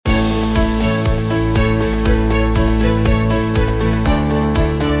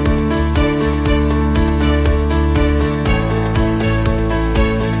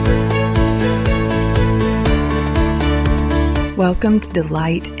Welcome to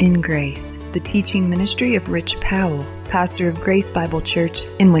Delight in Grace, the teaching ministry of Rich Powell, pastor of Grace Bible Church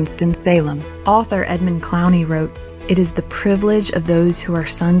in Winston-Salem. Author Edmund Clowney wrote, "It is the privilege of those who are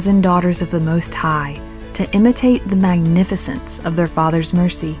sons and daughters of the Most High to imitate the magnificence of their Father's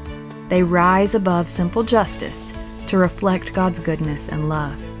mercy. They rise above simple justice to reflect God's goodness and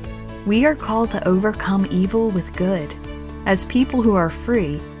love. We are called to overcome evil with good. As people who are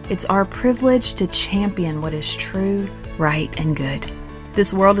free, it's our privilege to champion what is true, right, and good.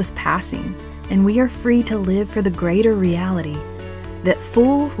 This world is passing, and we are free to live for the greater reality that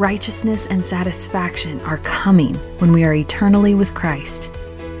full righteousness and satisfaction are coming when we are eternally with Christ.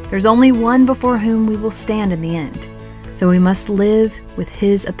 There's only one before whom we will stand in the end, so we must live with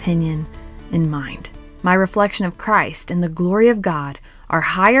His opinion in mind. My reflection of Christ and the glory of God are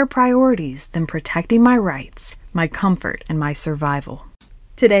higher priorities than protecting my rights, my comfort, and my survival."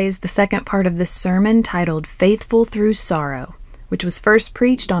 Today is the second part of this sermon titled Faithful Through Sorrow, which was first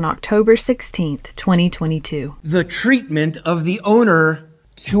preached on October 16th, 2022. The treatment of the owner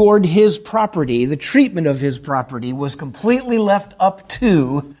toward his property, the treatment of his property was completely left up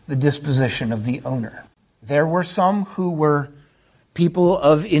to the disposition of the owner. There were some who were people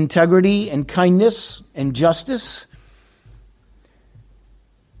of integrity and kindness and justice,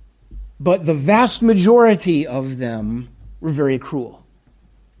 but the vast majority of them were very cruel.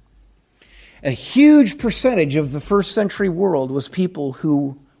 A huge percentage of the first century world was people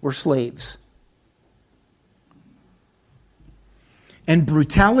who were slaves. And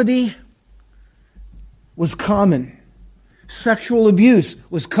brutality was common. Sexual abuse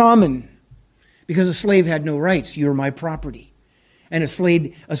was common because a slave had no rights. You're my property. And a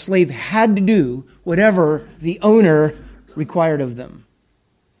slave had to do whatever the owner required of them.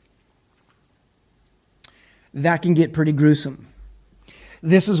 That can get pretty gruesome.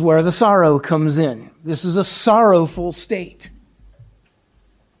 This is where the sorrow comes in. This is a sorrowful state.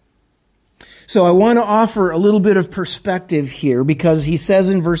 So I want to offer a little bit of perspective here because he says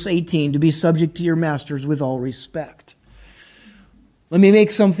in verse 18 to be subject to your masters with all respect. Let me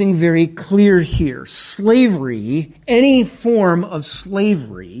make something very clear here. Slavery, any form of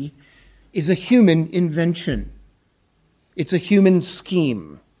slavery, is a human invention. It's a human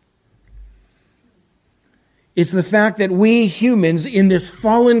scheme. It's the fact that we humans in this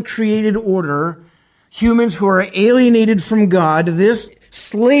fallen created order, humans who are alienated from God, this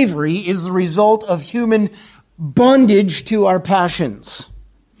slavery is the result of human bondage to our passions.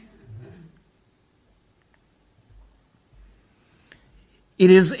 It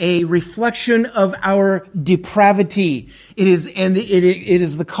is a reflection of our depravity. It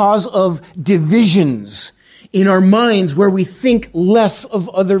is the cause of divisions in our minds where we think less of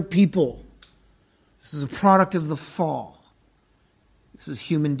other people. This is a product of the fall. This is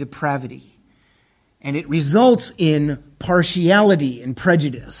human depravity. And it results in partiality and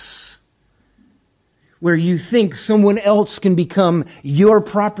prejudice, where you think someone else can become your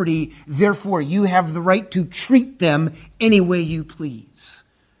property, therefore you have the right to treat them any way you please.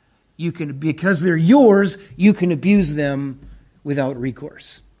 Because they're yours, you can abuse them without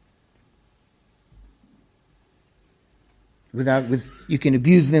recourse. You can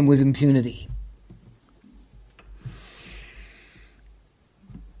abuse them with impunity.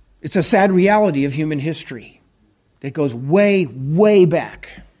 It's a sad reality of human history that goes way, way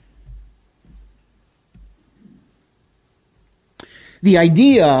back. The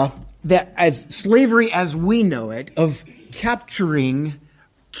idea that as slavery as we know it, of capturing,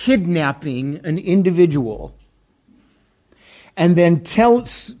 kidnapping an individual, and then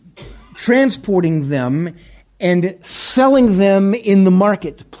transporting them and selling them in the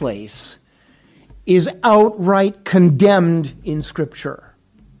marketplace is outright condemned in Scripture.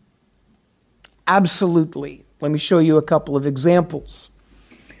 Absolutely. Let me show you a couple of examples.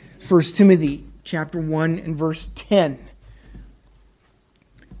 1 Timothy chapter 1 and verse 10.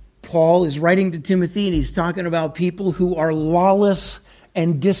 Paul is writing to Timothy and he's talking about people who are lawless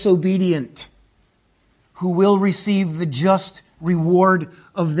and disobedient, who will receive the just reward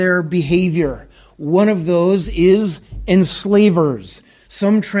of their behavior. One of those is enslavers.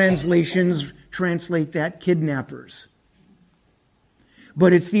 Some translations translate that kidnappers.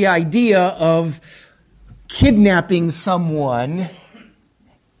 But it's the idea of kidnapping someone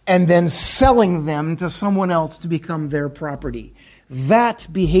and then selling them to someone else to become their property. That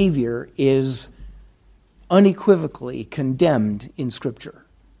behavior is unequivocally condemned in Scripture.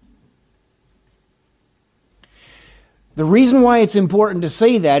 The reason why it's important to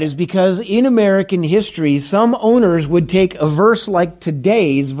say that is because in American history, some owners would take a verse like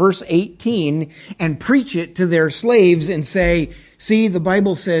today's, verse 18, and preach it to their slaves and say, see, the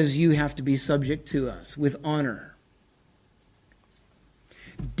Bible says you have to be subject to us with honor.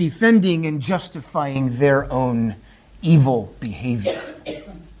 defending and justifying their own evil behavior.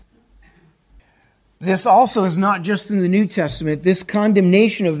 This also is not just in the New Testament. This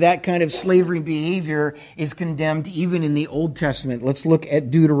condemnation of that kind of slavery behavior is condemned even in the Old Testament. Let's look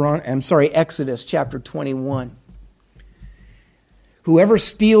at Exodus chapter 21. Whoever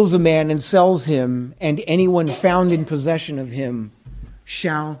steals a man and sells him, and anyone found in possession of him,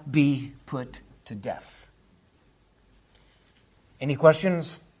 shall be put to death. Any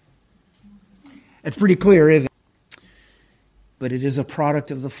questions? It's pretty clear, isn't it? But it is a product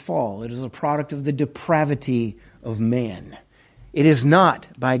of the fall. It is a product of the depravity of man. It is not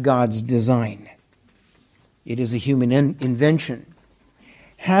by God's design. It is a human invention.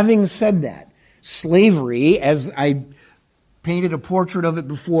 Having said that, slavery, as I painted a portrait of it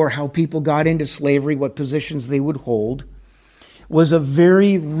before, how people got into slavery, what positions they would hold, was a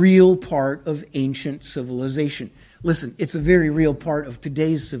very real part of ancient civilization. Listen, it's a very real part of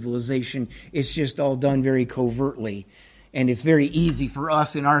today's civilization. It's just all done very covertly. And it's very easy for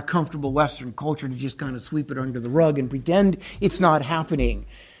us in our comfortable Western culture to just kind of sweep it under the rug and pretend it's not happening.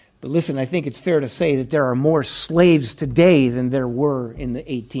 But listen, I think it's fair to say that there are more slaves today than there were in the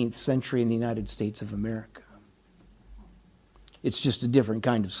 18th century in the United States of America. It's just a different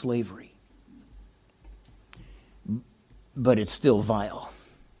kind of slavery. But it's still vile.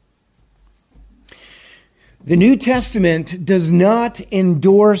 The New Testament does not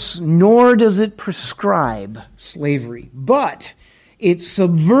endorse nor does it prescribe slavery, but it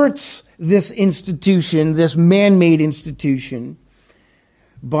subverts this institution, this man-made institution,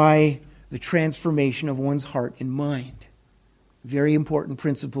 by the transformation of one's heart and mind. Very important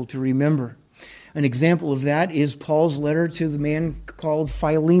principle to remember. An example of that is Paul's letter to the man called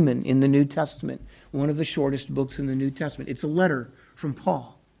Philemon in the New Testament, one of the shortest books in the New Testament. It's a letter from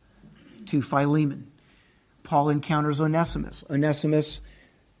Paul to Philemon. Paul encounters Onesimus. Onesimus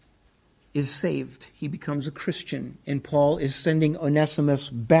is saved. He becomes a Christian. And Paul is sending Onesimus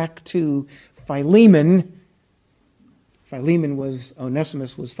back to Philemon.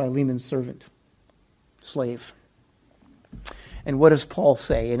 Onesimus was Philemon's servant, slave. And what does Paul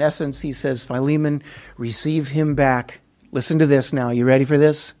say? In essence, he says, Philemon, receive him back. Listen to this now. You ready for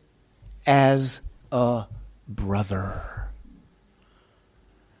this? As a brother.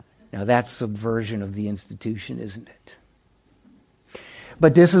 Now that's subversion of the institution, isn't it?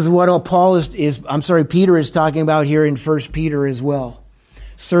 But this is what Peter is talking about here in 1 Peter as well.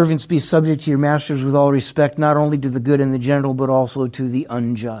 Servants, be subject to your masters with all respect, not only to the good and the gentle, but also to the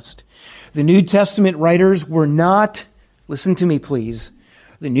unjust. The New Testament writers were not, listen to me please,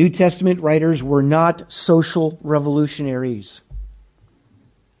 the New Testament writers were not social revolutionaries.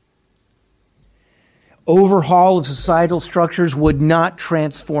 Overhaul of societal structures would not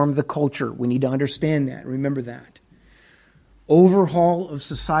transform the culture. We need to understand that. Remember that. Overhaul of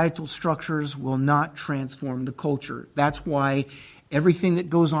societal structures will not transform the culture. That's why everything that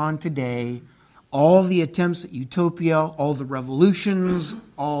goes on today, all the attempts at utopia, all the revolutions,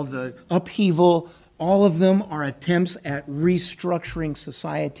 all the upheaval, all of them are attempts at restructuring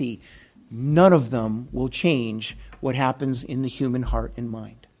society. None of them will change what happens in the human heart and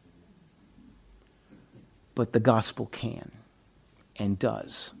mind. But the gospel can and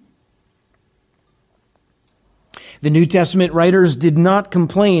does. The New Testament writers did not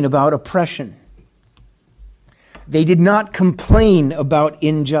complain about oppression. They did not complain about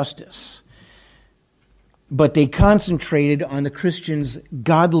injustice. But they concentrated on the Christian's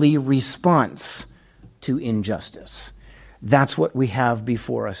godly response to injustice. That's what we have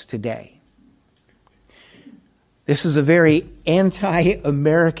before us today. This is a very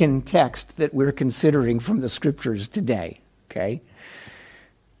anti-American text that we're considering from the Scriptures today, okay?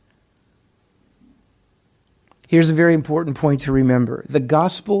 Here's a very important point to remember. The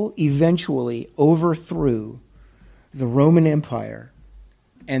gospel eventually overthrew the Roman Empire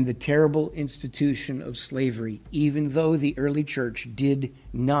and the terrible institution of slavery, even though the early church did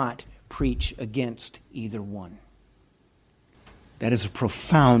not preach against either one. That is a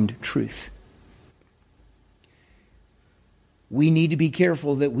profound truth. We need to be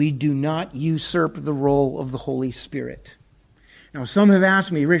careful that we do not usurp the role of the Holy Spirit. Now, some have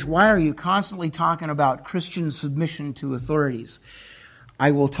asked me, Rich, why are you constantly talking about Christian submission to authorities?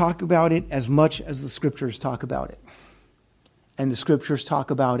 I will talk about it as much as the Scriptures talk about it. And the Scriptures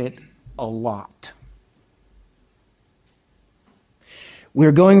talk about it a lot.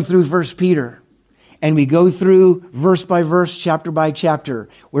 We're going through 1 Peter. And we go through verse by verse, chapter by chapter.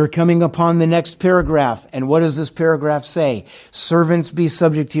 We're coming upon the next paragraph. And what does this paragraph say? Servants, be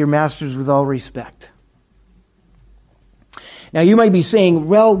subject to your masters with all respect. Now you might be saying,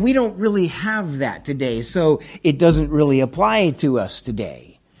 well, we don't really have that today, so it doesn't really apply to us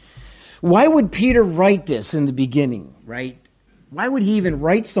today. Why would Peter write this in the beginning, right? Why would he even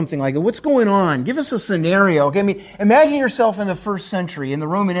write something like that? What's going on? Give us a scenario. Okay? I mean, imagine yourself in the first century in the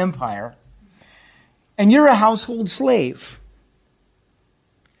Roman Empire, and you're a household slave.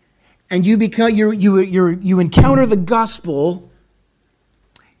 And you encounter the gospel,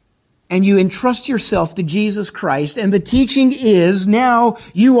 and you entrust yourself to Jesus Christ, and the teaching is now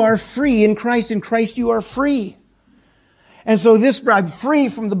you are free in Christ. In Christ you are free. And so I'm free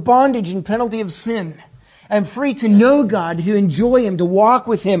from the bondage and penalty of sin. I'm free to know God, to enjoy Him, to walk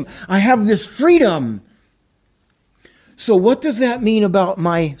with Him. I have this freedom. So what does that mean about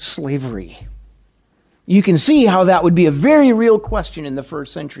my slavery? You can see how that would be a very real question in the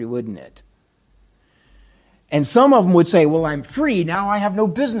first century, wouldn't it? And some of them would say, well, I'm free. Now I have no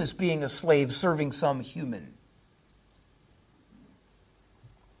business being a slave serving some human.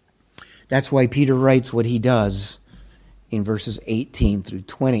 That's why Peter writes what he does in verses 18 through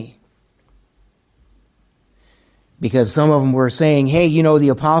 20. Because some of them were saying, hey, the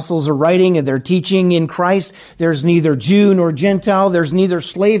apostles are writing and they're teaching in Christ. There's neither Jew nor Gentile. There's neither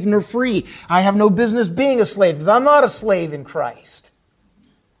slave nor free. I have no business being a slave because I'm not a slave in Christ.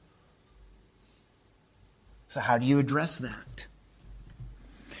 So how do you address that?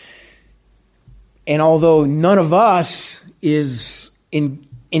 And although none of us is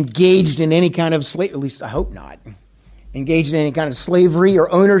engaged in any kind of slave, at least I hope not, engaged in any kind of slavery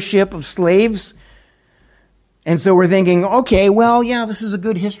or ownership of slaves. And so we're thinking, okay, well, yeah, this is a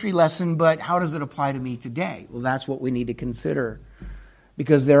good history lesson, but how does it apply to me today? Well, that's what we need to consider,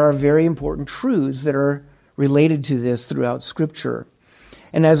 because there are very important truths that are related to this throughout Scripture.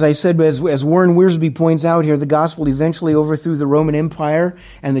 And as I said, as Warren Wiersbe points out here, the gospel eventually overthrew the Roman Empire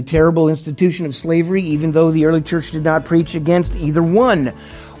and the terrible institution of slavery, even though the early church did not preach against either one.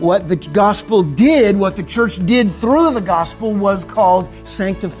 What the gospel did, what the church did through the gospel, was called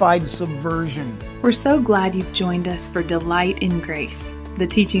sanctified subversion. We're so glad you've joined us for Delight in Grace, the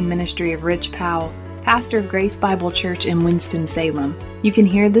teaching ministry of Rich Powell, pastor of Grace Bible Church in Winston-Salem. You can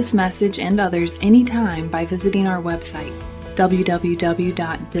hear this message and others anytime by visiting our website,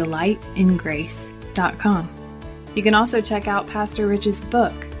 www.delightingrace.com. You can also check out Pastor Rich's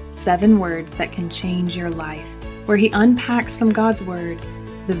book, 7 Words That Can Change Your Life, where he unpacks from God's Word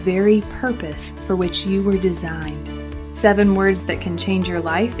the very purpose for which you were designed. 7 Words That Can Change Your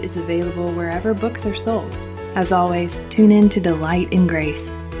Life is available wherever books are sold. As always, tune in to Delight in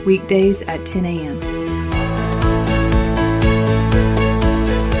Grace, weekdays at 10 a.m.